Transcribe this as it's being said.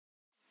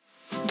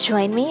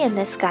Join me in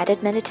this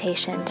guided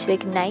meditation to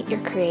ignite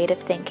your creative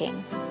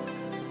thinking.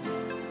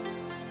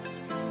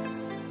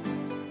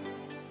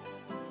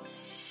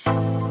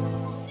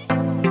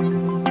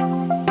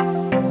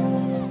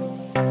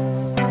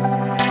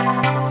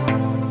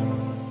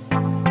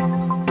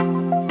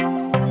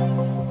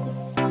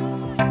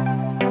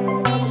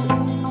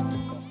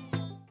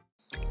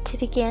 To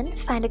begin,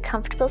 find a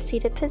comfortable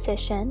seated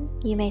position.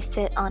 You may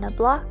sit on a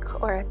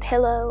block or a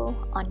pillow,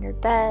 on your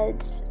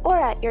bed, or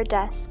at your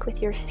desk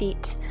with your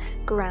feet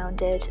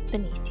grounded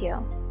beneath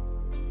you.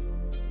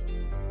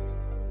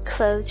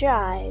 Close your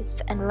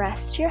eyes and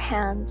rest your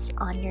hands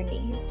on your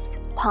knees,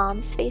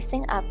 palms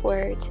facing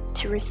upward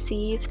to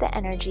receive the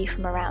energy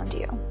from around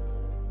you.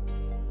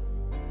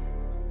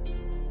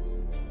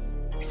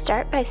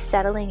 Start by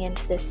settling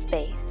into this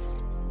space.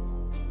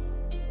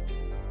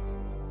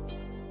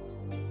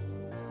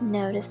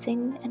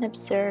 Noticing and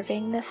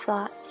observing the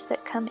thoughts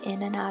that come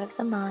in and out of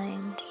the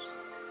mind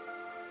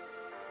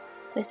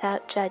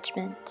without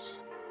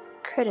judgment,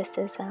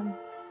 criticism,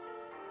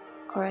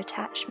 or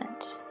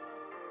attachment.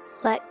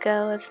 Let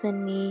go of the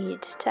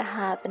need to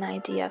have an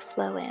idea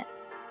flow in.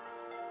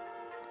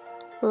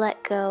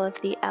 Let go of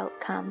the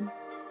outcome.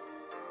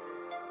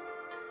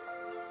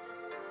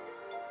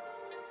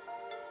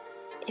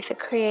 If a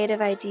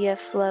creative idea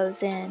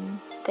flows in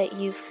that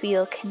you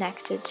feel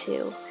connected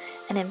to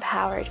and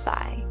empowered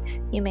by,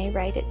 you may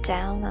write it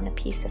down on a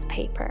piece of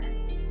paper.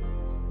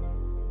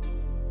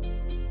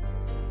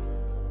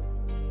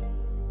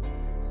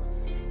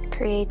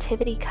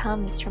 Creativity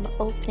comes from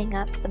opening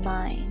up the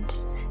mind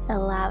and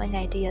allowing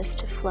ideas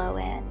to flow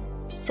in.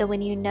 So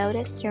when you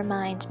notice your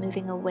mind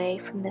moving away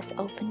from this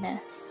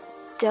openness,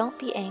 don't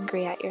be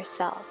angry at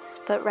yourself,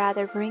 but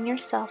rather bring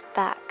yourself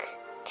back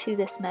to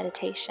this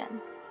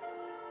meditation.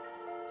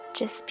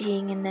 Just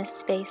being in this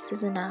space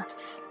is enough.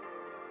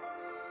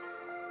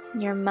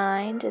 Your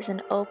mind is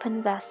an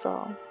open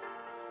vessel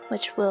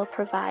which will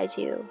provide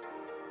you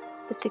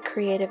with the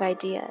creative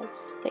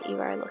ideas that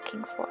you are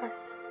looking for.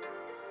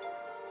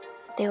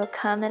 But they will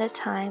come at a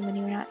time when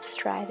you are not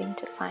striving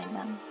to find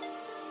them,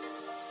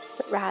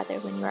 but rather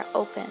when you are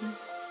open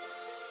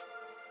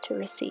to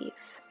receive.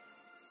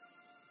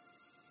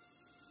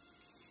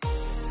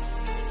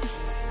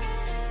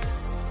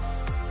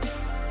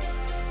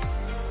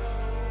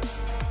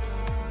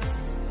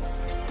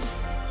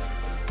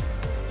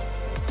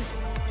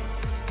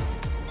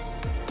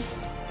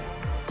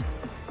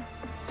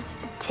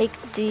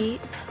 Take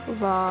deep,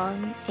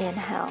 long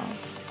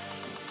inhales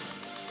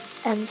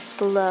and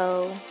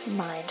slow,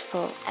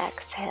 mindful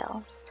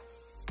exhales.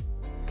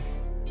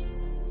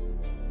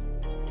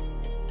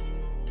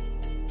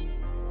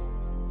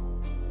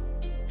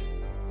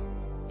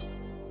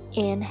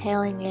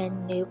 Inhaling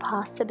in new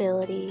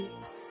possibility,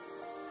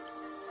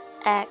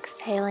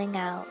 exhaling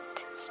out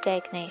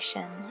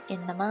stagnation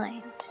in the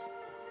mind.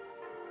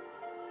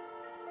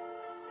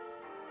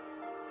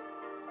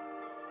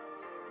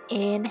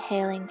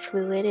 Inhaling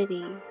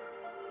fluidity,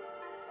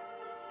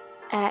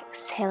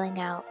 exhaling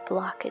out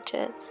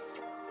blockages.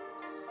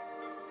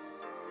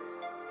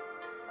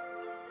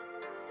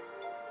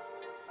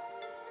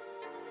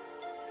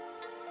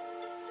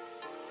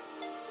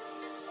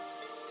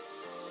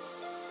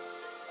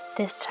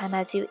 This time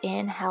as you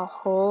inhale,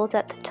 hold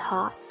at the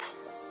top.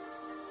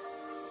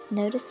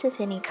 Notice if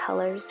any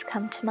colors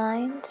come to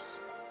mind.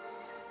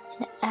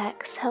 And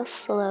exhale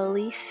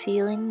slowly,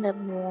 feeling the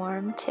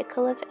warm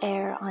tickle of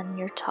air on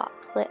your top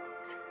lip.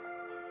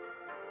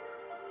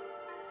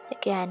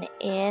 Again,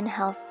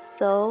 inhale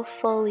so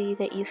fully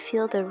that you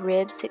feel the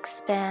ribs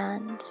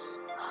expand,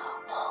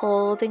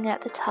 holding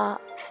at the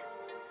top.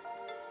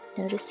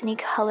 Notice any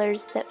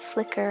colors that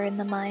flicker in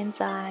the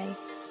mind's eye.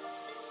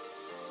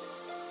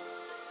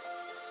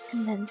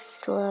 And then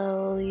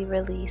slowly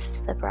release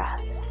the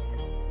breath.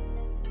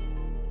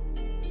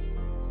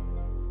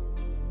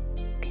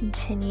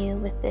 Continue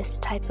with this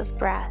type of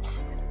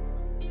breath,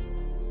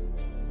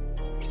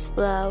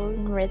 slow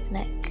and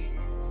rhythmic,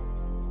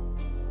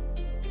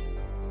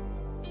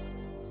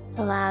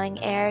 allowing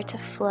air to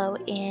flow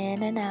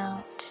in and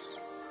out,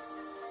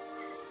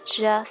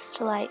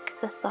 just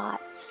like the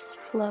thoughts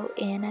flow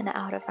in and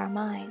out of our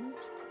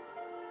minds.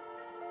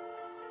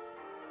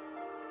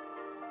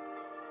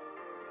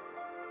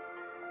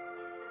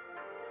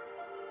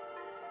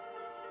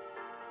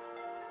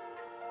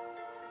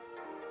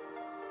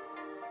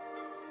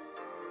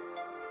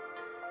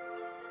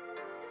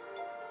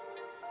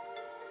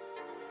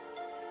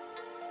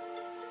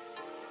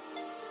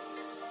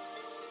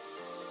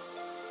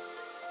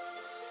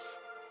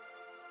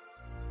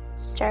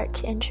 Start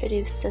to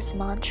introduce this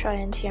mantra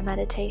into your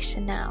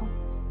meditation now.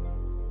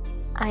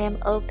 I am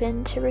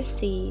open to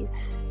receive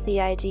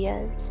the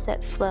ideas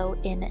that flow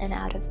in and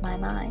out of my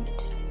mind.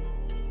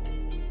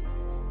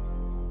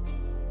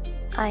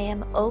 I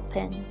am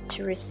open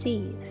to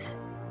receive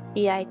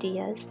the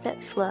ideas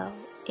that flow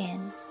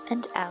in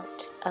and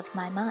out of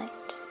my mind.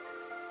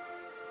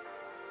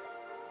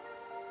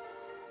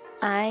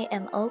 I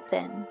am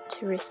open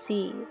to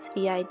receive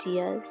the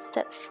ideas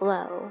that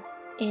flow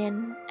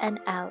in and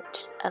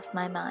out of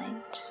my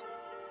mind.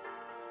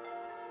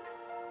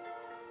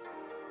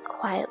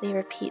 Quietly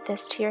repeat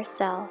this to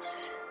yourself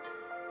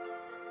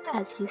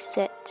as you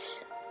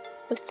sit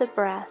with the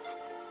breath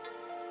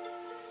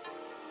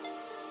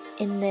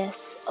in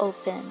this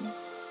open,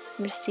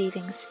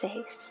 receiving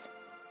space.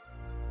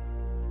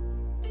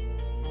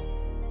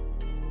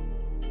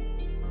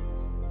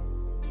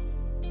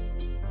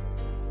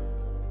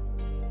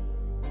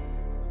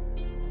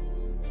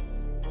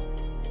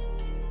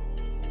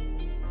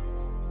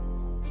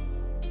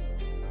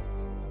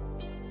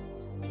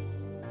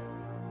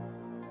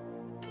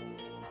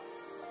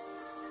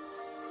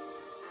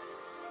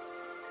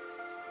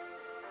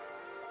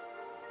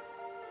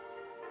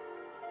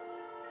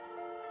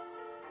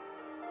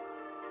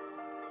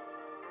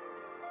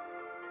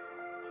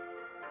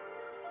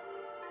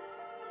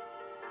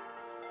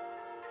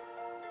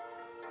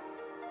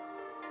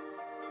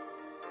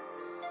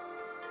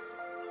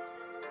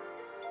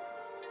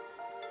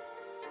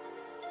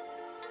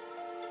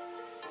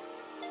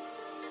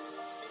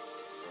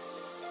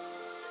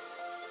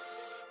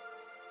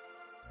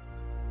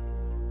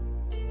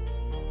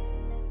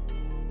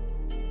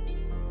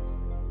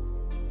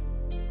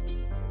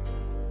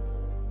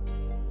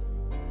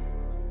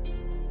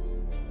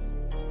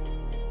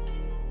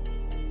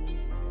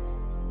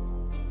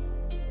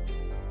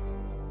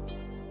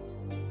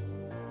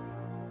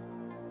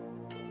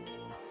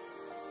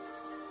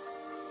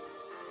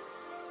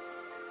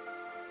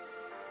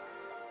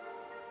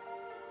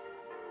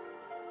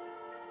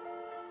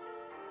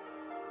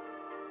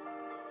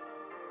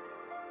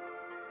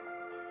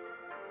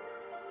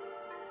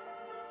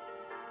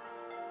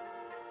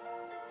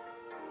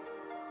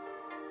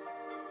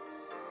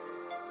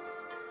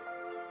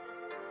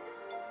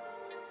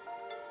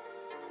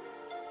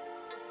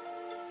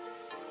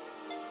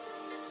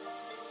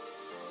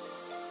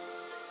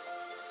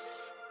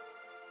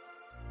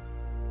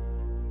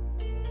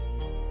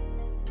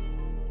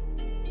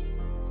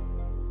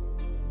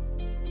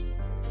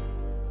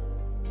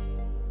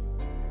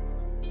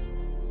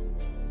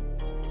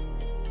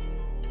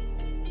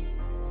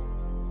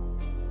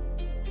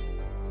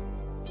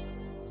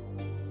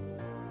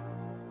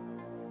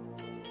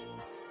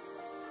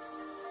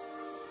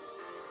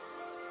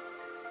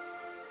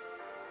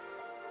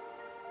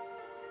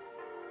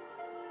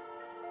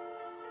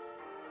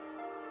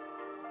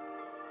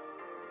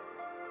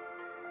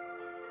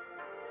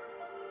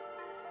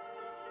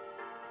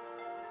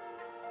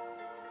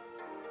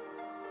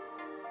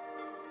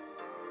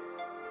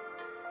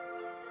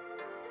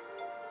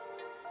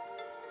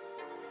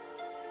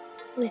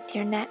 With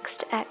your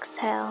next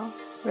exhale,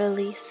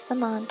 release the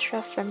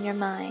mantra from your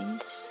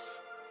mind,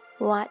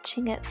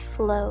 watching it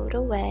float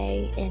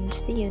away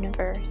into the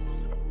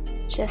universe,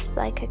 just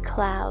like a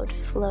cloud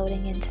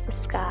floating into the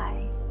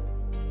sky.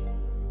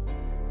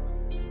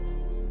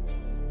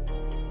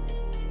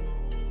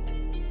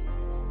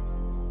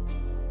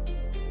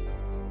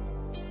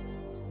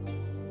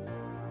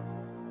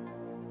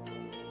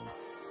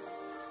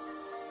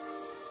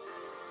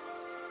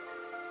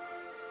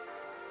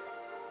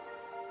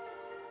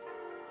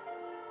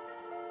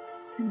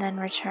 And then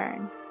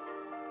return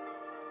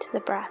to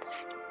the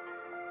breath,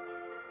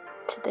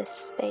 to this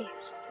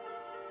space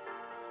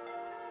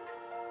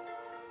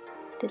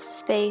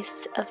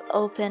of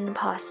open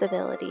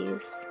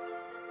possibilities.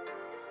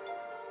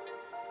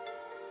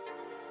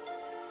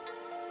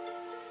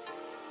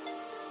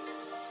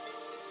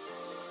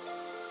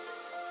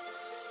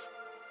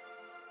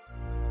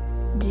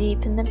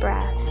 Deepen the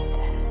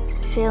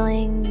breath,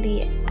 filling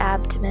the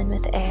abdomen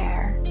with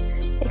air,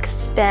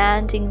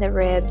 expanding the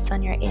ribs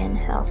on your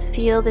inhale.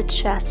 Feel the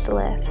chest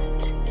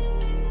lift.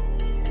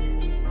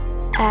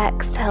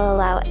 Exhale,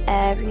 allow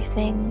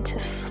everything to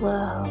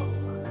flow.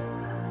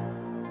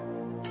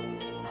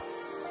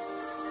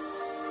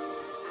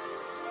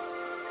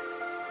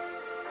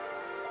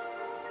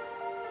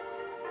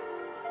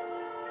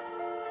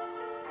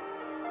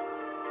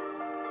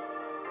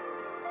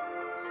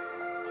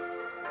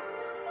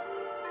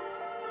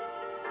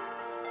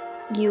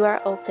 You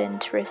are open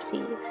to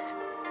receive.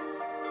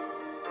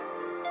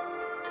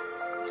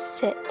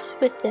 Sit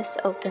with this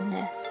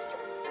openness.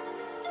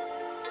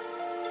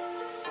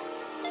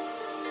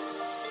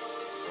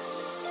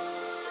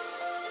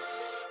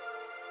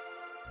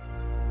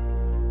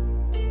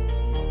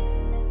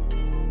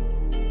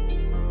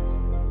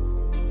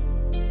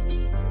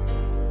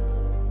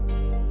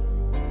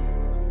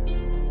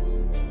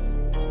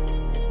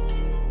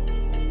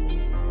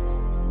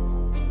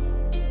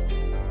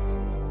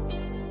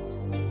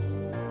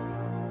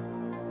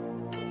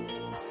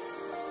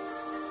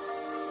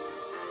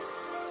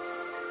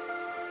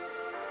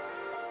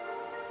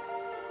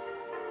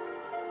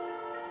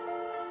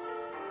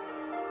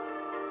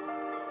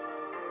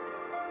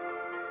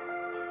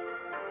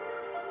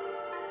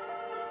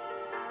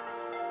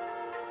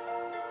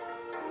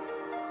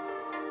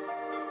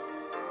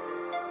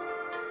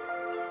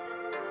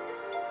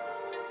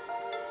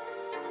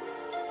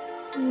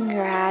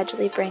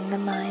 Gradually bring the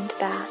mind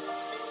back.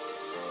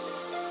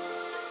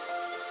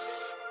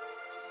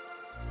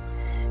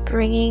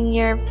 Bringing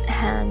your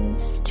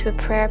hands to a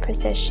prayer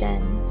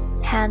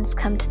position, Hands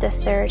come to the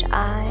third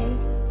eye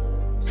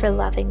for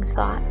loving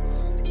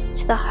thoughts,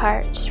 to the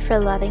heart for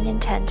loving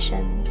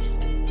intentions,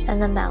 and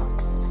the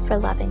mouth for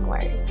loving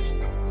words.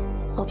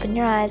 Open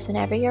your eyes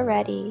whenever you're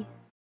ready.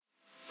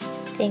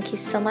 Thank you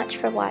so much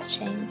for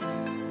watching.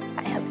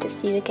 I hope to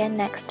see you again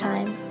next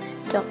time.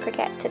 Don't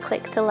forget to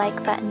click the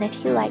like button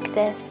if you like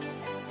this,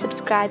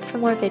 subscribe for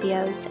more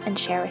videos, and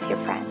share with your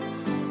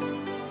friends.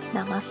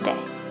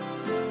 Namaste.